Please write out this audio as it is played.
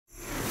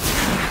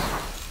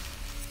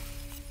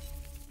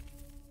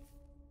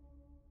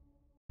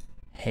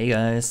Hey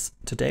guys,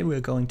 today we're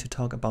going to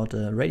talk about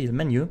the radial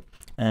menu,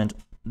 and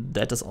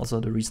that is also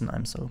the reason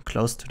I'm so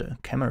close to the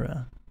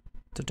camera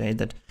today,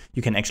 that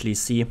you can actually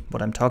see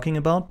what I'm talking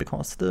about,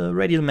 because the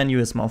radial menu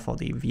is more for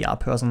the VR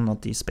person,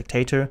 not the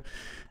spectator.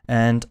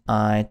 And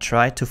I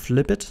tried to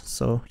flip it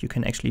so you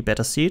can actually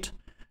better see it.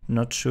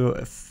 Not sure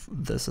if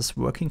this is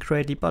working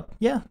correctly, but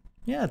yeah,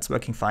 it's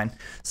working fine.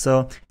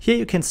 So here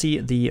you can see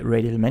the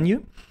radial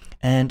menu,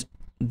 and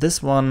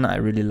this one, I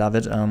really love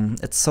it.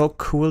 It's so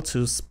cool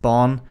to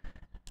spawn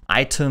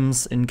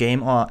items in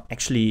game, or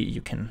actually you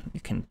can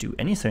do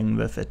anything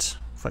with it.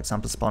 For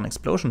example, spawn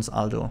explosions,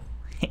 although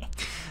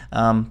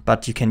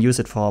but you can use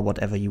it for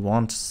whatever you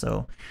want.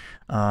 So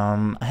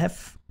I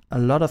have a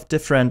lot of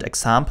different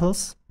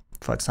examples.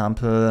 For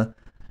example,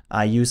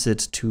 I use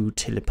it to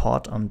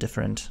teleport on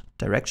different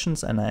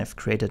directions, and I've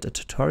created a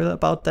tutorial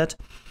about that.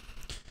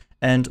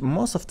 And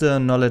most of the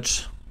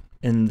knowledge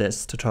in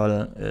this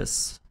tutorial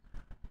is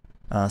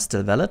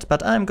still valid,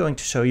 but I'm going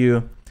to show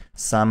you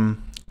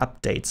some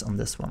updates on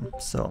this one.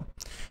 So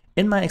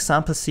in my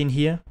example scene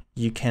here,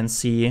 you can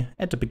see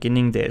at the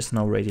beginning there is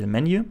no radial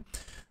menu.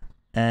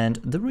 And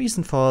the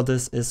reason for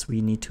this is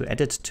we need to add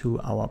it to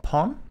our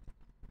pawn.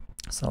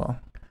 So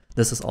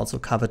this is also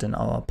covered in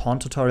our pawn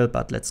tutorial,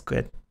 but let's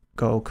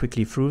go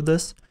quickly through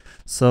this.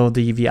 So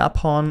the VR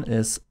pawn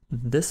is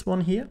this one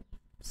here.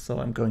 So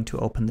I'm going to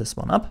open this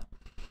one up.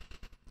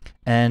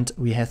 And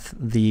we have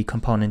the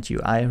component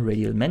UI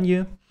radial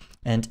menu.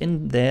 And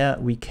in there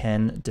we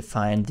can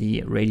define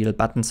the radial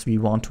buttons we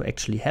want to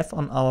actually have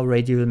on our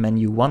radial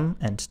menu 1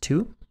 and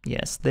 2.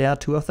 Yes, there are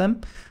 2 of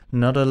them.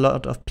 Not a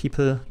lot of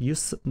people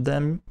use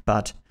them,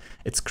 but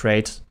it's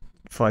great.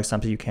 For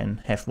example, you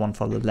can have one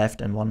for the left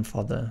and one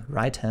for the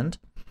right hand.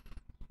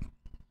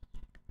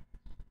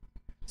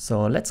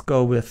 So let's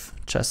go with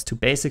just 2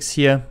 basics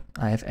here.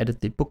 I have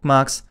added the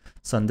bookmarks.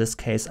 So in this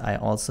case, I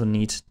also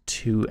need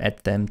to add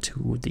them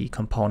to the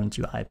component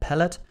UI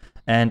palette.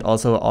 And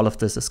also all of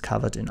this is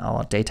covered in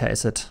our data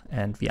asset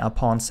and VR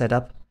pawn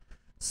setup.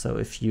 So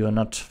if you are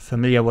not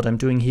familiar what I'm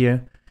doing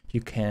here,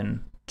 you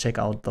can check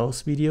out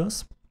those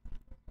videos.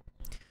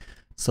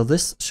 So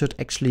this should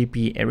actually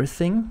be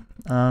everything.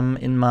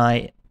 In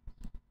my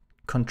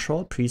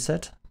control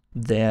preset,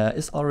 there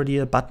is already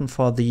a button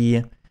for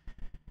the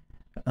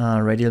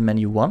radial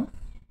menu 1.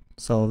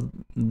 So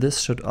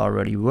this should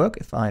already work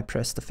if I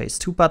press the phase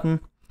 2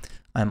 button.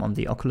 I'm on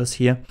the Oculus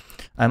here.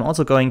 I'm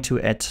also going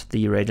to add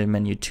the radial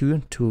menu 2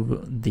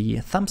 to the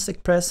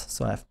thumbstick press,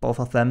 so I have both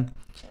of them.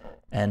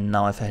 And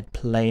now if I hit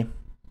play,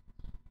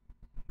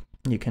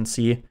 you can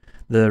see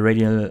the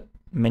radial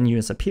menu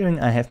is appearing.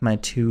 I have my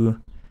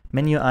 2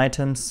 menu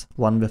items,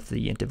 one with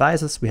the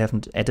devices, we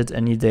haven't added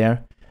any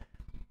there,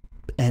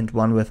 and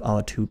one with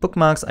our 2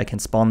 bookmarks. I can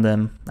spawn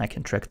them, I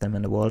can track them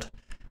in the world.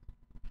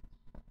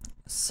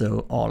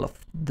 So all of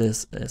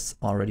this is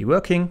already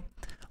working.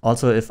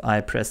 Also, if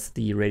I press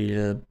the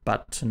radial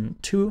button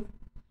 2,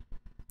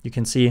 you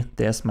can see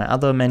there's my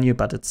other menu,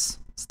 but it's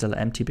still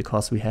empty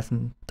because we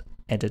haven't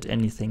added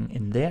anything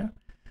in there.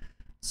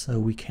 So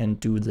we can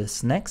do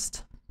this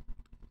next.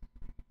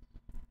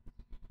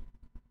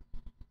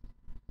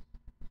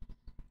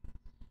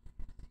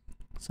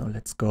 So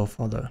let's go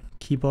for the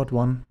keyboard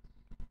one.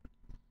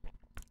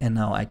 And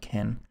now I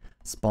can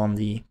spawn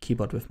the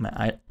keyboard with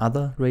my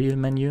other radial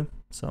menu.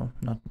 So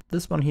not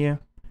this one here,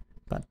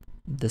 but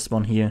this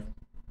one here.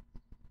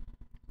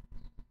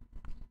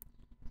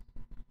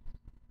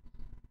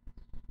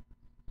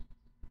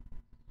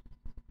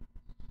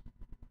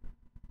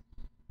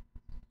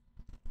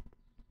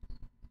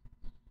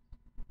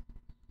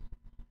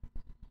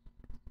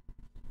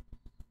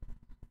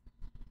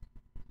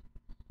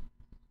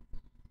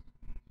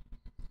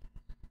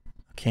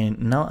 Okay,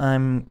 now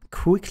I'm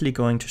quickly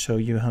going to show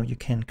you how you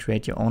can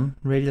create your own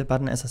radial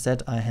button. As I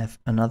said, I have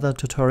another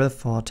tutorial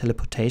for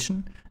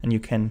teleportation, and you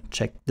can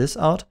check this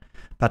out.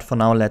 But for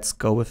now, let's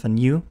go with a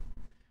new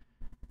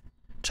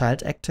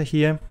child actor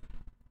here.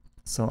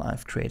 So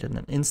I've created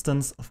an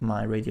instance of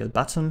my radial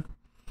button,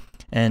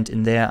 and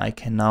in there I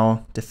can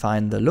now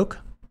define the look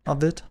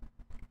of it.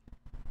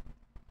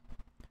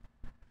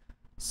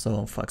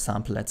 So for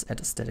example, let's add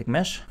a static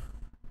mesh,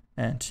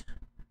 and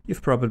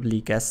you've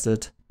probably guessed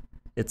it.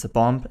 It's a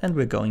bomb, and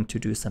we're going to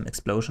do some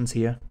explosions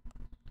here.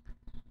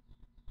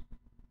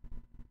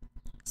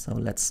 So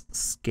let's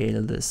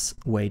scale this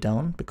way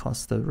down,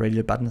 because the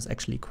radial button is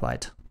actually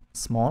quite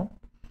small.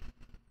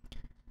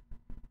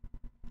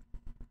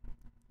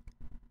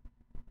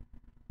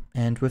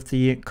 And with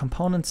the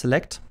component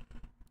select,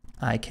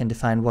 I can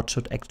define what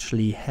should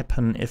actually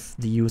happen if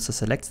the user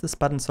selects this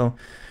button. So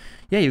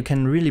yeah, you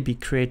can really be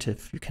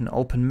creative. You can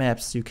open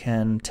maps, you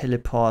can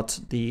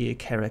teleport the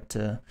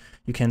character,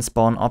 you can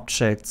spawn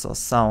objects or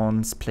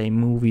sounds, play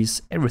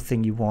movies,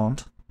 everything you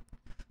want.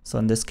 So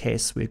in this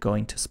case, we're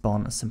going to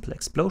spawn a simple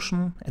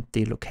explosion at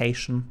the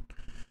location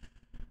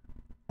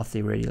of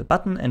the radial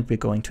button, and we're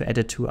going to add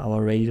it to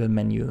our radial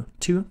menu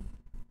 2.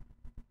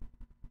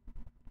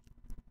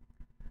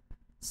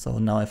 So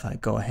now if I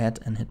go ahead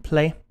and hit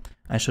play,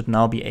 I should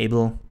now be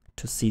able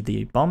to see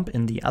the bomb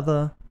in the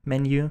other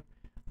menu.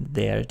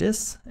 There it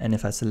is. And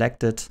if I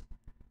select it,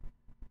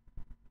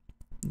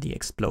 the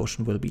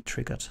explosion will be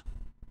triggered.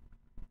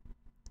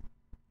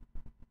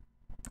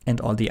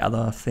 And all the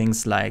other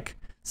things like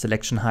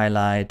selection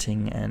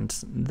highlighting and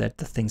that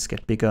the things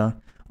get bigger,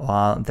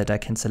 or that I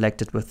can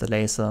select it with the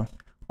laser,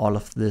 all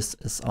of this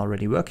is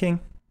already working.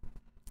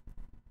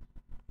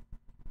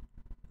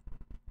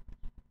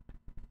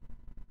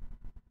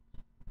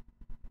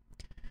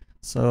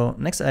 So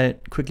next I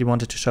quickly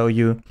wanted to show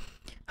you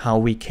how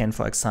we can,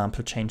 for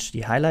example, change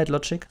the highlight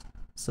logic.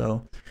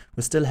 So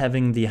we're still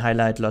having the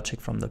highlight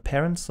logic from the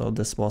parent. So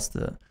this was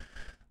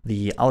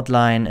the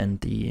outline and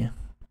the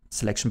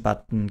selection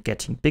button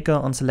getting bigger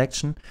on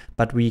selection,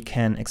 but we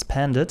can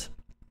expand it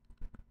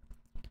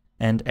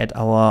and add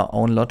our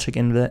own logic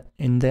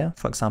in there.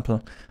 For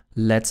example,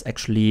 let's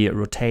actually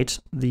rotate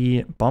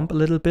the bomb a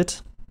little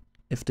bit.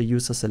 If the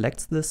user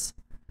selects this,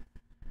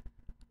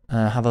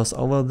 hovers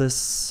over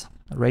this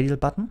radial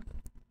button.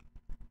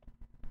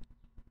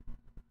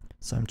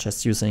 So I'm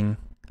just using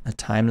a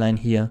timeline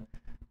here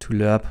to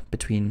lerp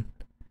between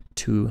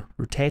two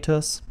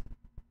rotators.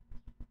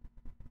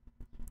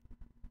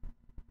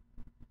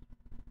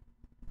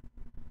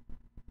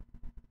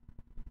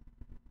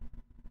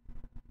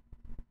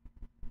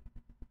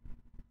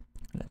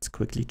 Let's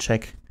quickly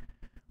check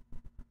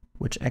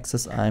which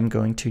axis I'm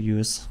going to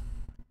use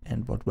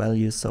and what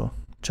value. So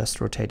just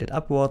rotate it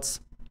upwards.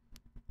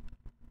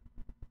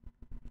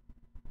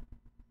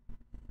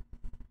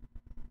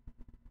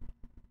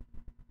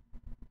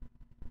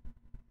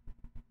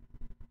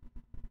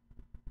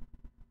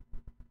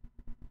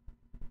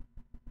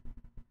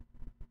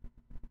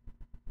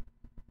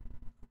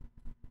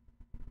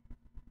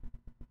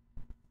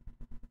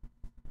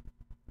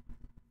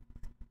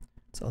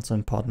 It's also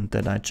important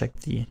that I check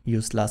the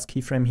use last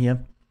keyframe here.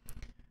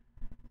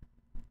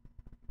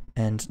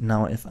 And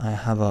now if I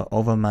hover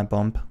over my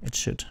bomb, it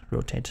should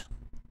rotate.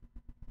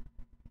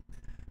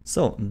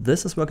 So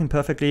this is working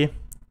perfectly.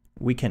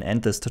 We can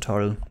end this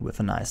tutorial with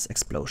a nice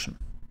explosion.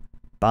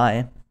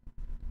 Bye.